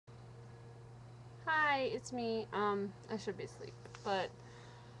Hi, it's me. I should be asleep, but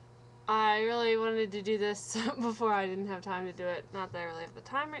I really wanted to do this before I didn't have time to do it. Not that I really have the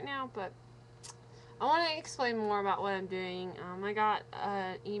time right now, but I want to explain more about what I'm doing. I got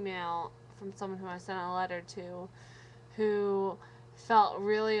an email from someone who I sent a letter to who felt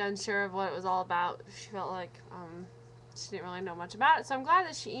really unsure of what it was all about. She felt like she didn't really know much about it, so I'm glad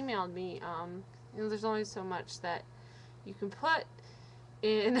that she emailed me. There's only so much that you can put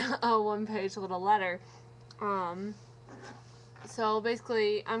in a one-page little letter. Um, So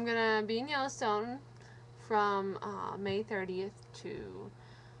basically, I'm gonna be in Yellowstone from May 30th to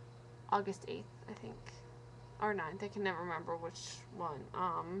August 8th, I think, or 9th. I can never remember which one.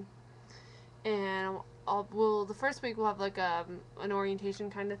 And the first week we'll have like an orientation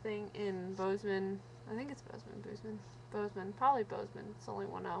kind of thing in Bozeman. I think it's Bozeman, probably Bozeman. It's only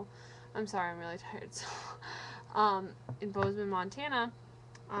 1-0. I'm sorry, I'm really tired. So, in Bozeman, Montana.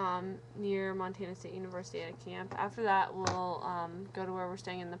 Near Montana State University at a camp. After that, we'll go to where we're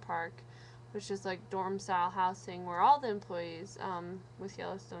staying in the park, which is like dorm style housing where all the employees with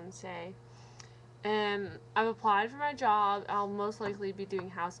Yellowstone stay. And I've applied for my job. I'll most likely be doing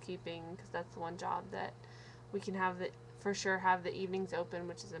housekeeping because that's the one job that we can for sure have the evenings open,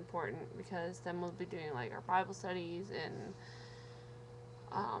 which is important because then we'll be doing like our Bible studies and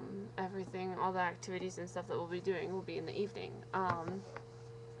everything, all the activities and stuff that we'll be doing will be in the evening.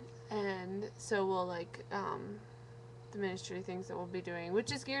 And so we'll the ministry things that we'll be doing,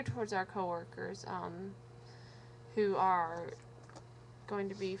 which is geared towards our coworkers, who are going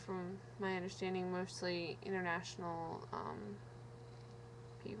to be, from my understanding, mostly international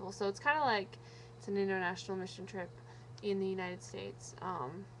people. So it's kind of like it's an international mission trip in the United States,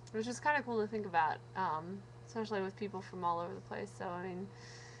 which is kind of cool to think about, especially with people from all over the place. So I mean,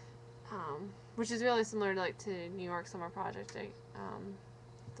 which is really similar to New York Summer Project.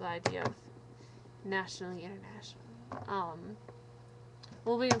 The idea of nationally international.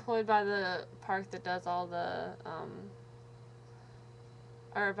 We'll be employed by the park that does all the,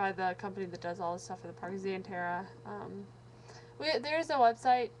 or by the company that does all the stuff for the park, Xanterra. There's a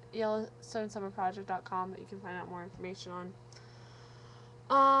website, YellowstoneSummerProject.com, that you can find out more information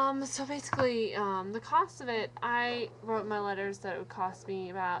on. So basically, the cost of it, I wrote in my letters that it would cost me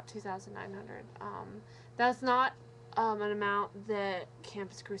about $2,900. That's not an amount that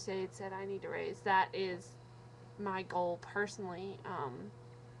Campus Crusade said I need to raise. That is my goal personally.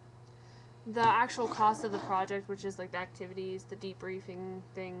 The actual cost of the project, which is like the activities, the debriefing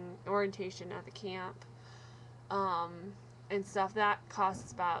thing, orientation at the camp, and stuff, that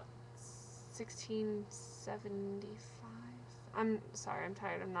costs about $1,675. I'm sorry, I'm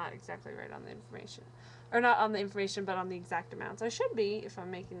tired. I'm not exactly right on the information, or not on the information, but on the exact amounts. I should be if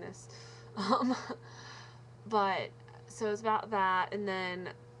I'm making this. But so it's about that, and then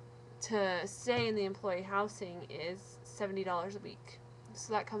to stay in the employee housing is $70 a week,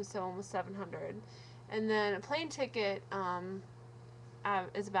 so that comes to almost $700. And then a plane ticket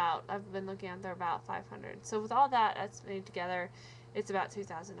is about, I've been looking at, they're about $500. So with all that estimated together, it's about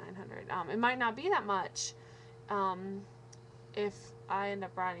 $2,900. It might not be that much if I end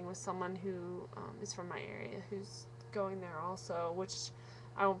up riding with someone who is from my area who's going there also, which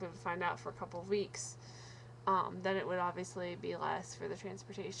I won't be able to find out for a couple of weeks. Then it would obviously be less for the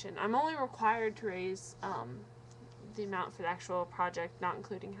transportation. I'm only required to raise the amount for the actual project, not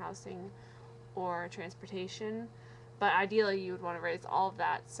including housing or transportation. But ideally, you would want to raise all of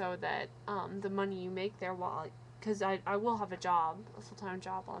that so that the money you make there, because I will have a job, a full-time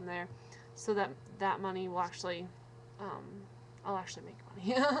job on there, so that money will actually, I'll actually make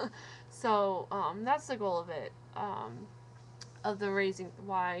money. So that's the goal of it, of the raising,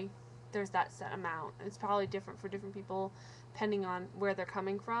 why there's that set amount. It's probably different for different people depending on where they're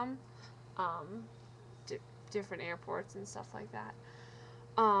coming from, different airports and stuff like that.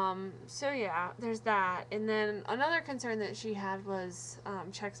 So yeah, there's that. And then another concern that she had was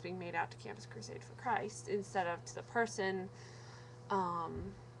checks being made out to Campus Crusade for Christ instead of to the person.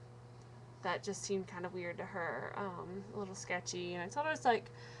 That just seemed kind of weird to her, a little sketchy. And I told her it's like,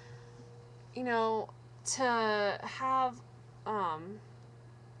 to have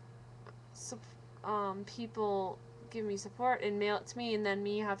people give me support and mail it to me, and then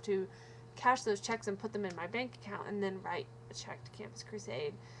me have to cash those checks and put them in my bank account and then write a check to Campus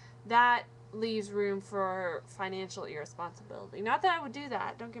Crusade, that leaves room for financial irresponsibility. Not that I would do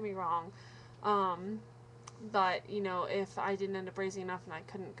that, don't get me wrong, but if I didn't end up raising enough and I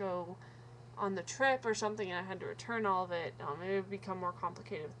couldn't go on the trip or something and I had to return all of it, it would become more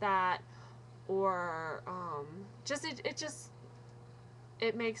complicated with that, or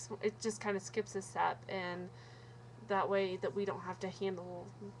it just kind of skips a step, and that way that we don't have to handle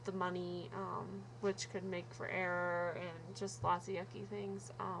the money, which could make for error and just lots of yucky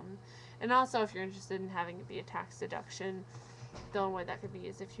things. And also, if you're interested in having it be a tax deduction, the only way that could be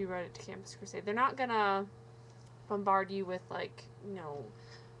is if you wrote it to Campus Crusade. They're not gonna bombard you with, like, you know,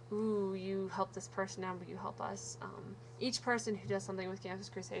 ooh, you help this person out, but you help us. Each person who does something with Campus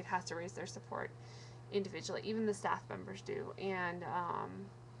Crusade has to raise their support individually. Even the staff members do. And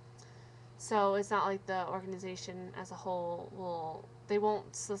so it's not like the organization as a whole they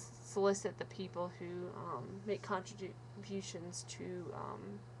won't solicit the people who make contributions to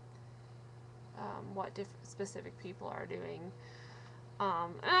what specific people are doing.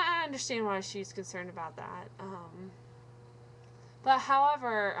 And I understand why she's concerned about that. But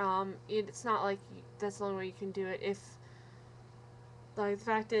however, it's not like that's the only way you can do it. If, like, the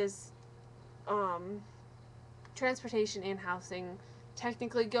fact is, transportation and housing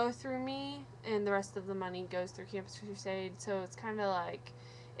technically go through me, and the rest of the money goes through Campus Crusade. So it's kind of like,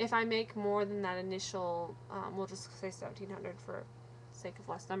 if I make more than that initial, we'll just say $1,700 for sake of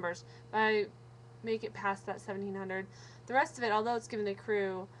less numbers. If I make it past that $1,700, the rest of it, although it's given the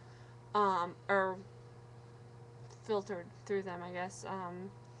crew, or filtered through them, I guess,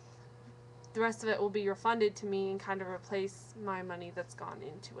 the rest of it will be refunded to me and kind of replace my money that's gone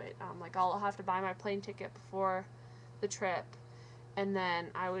into it. Like, I'll have to buy my plane ticket before the trip, and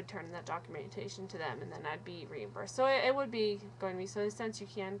then I would turn that documentation to them, and then I'd be reimbursed. So it would be going to me. So in a sense, you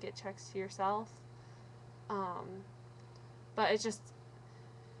can get checks to yourself, but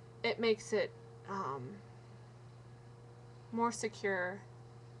it makes it more secure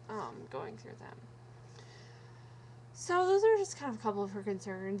going through them. So those are just kind of a couple of her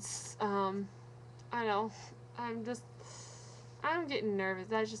concerns. I know, I'm getting nervous.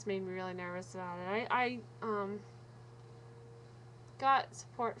 That just made me really nervous about it. I got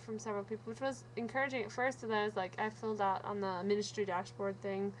support from several people, which was encouraging at first, and then I was like, I filled out on the ministry dashboard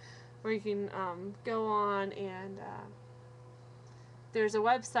thing where you can go on, and there's a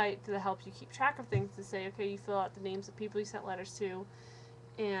website to help you keep track of things, to say, okay, you fill out the names of people you sent letters to,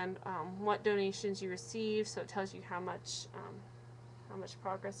 and what donations you received, so it tells you how much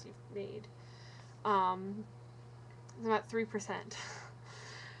progress you've made. It's about 3%.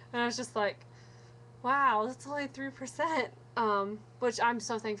 And I was just like, wow, that's only 3%. Which I'm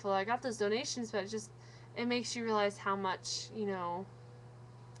so thankful I got those donations, but it makes you realize how much, you're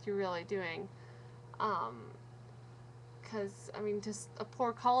really doing. Because, I mean, just a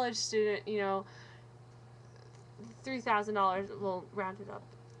poor college student, $3,000, we'll round it up,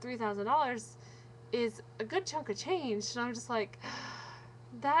 $3,000 is a good chunk of change, and I'm just like,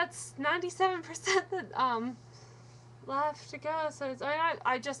 that's 97% that, left to go. So it's, I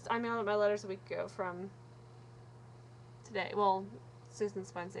mailed out my letters a week ago from today. Well,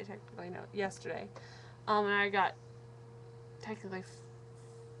 since Wednesday, technically, no, yesterday. And I got technically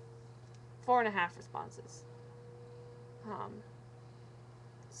 4.5 responses.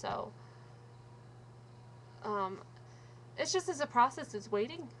 So, it's just, as a process, it's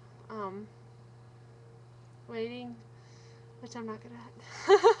waiting, which I'm not good at.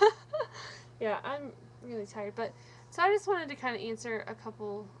 Yeah, I'm really tired, but, so I just wanted to kind of answer a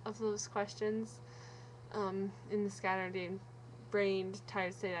couple of those questions, in the scattered-brained,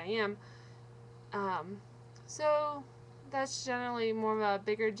 tired state I am. So that's generally more of a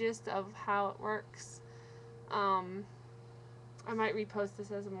bigger gist of how it works. I might repost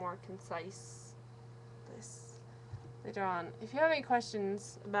this as a more concise list later on. If you have any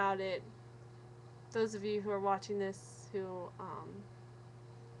questions about it, those of you who are watching this who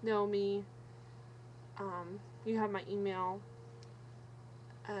know me, you have my email,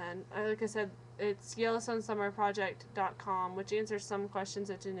 and like I said, it's YellowstoneSummerProject.com, which answers some questions.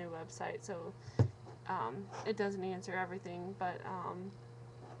 It's a new website, so it doesn't answer everything, but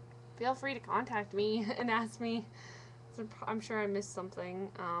feel free to contact me and ask me. I'm sure I missed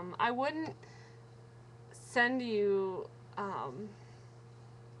something. I wouldn't send you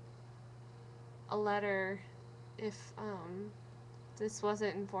a letter if this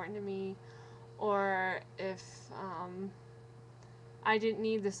wasn't important to me, or if I didn't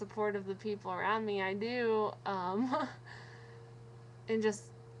need the support of the people around me. I do, and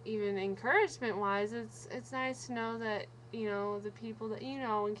just even encouragement wise, it's nice to know that the people that you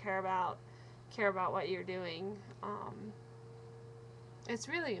know and care about what you're doing. It's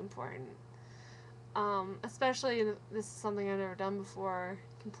really important, especially this is something I've never done before,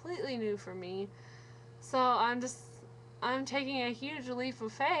 completely new for me. So I'm taking a huge leap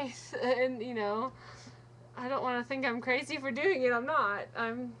of faith, and I don't want to think I'm crazy for doing it. I'm not.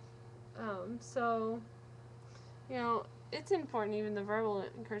 So it's important, even the verbal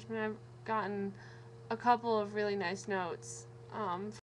encouragement I've gotten. a couple of really nice notes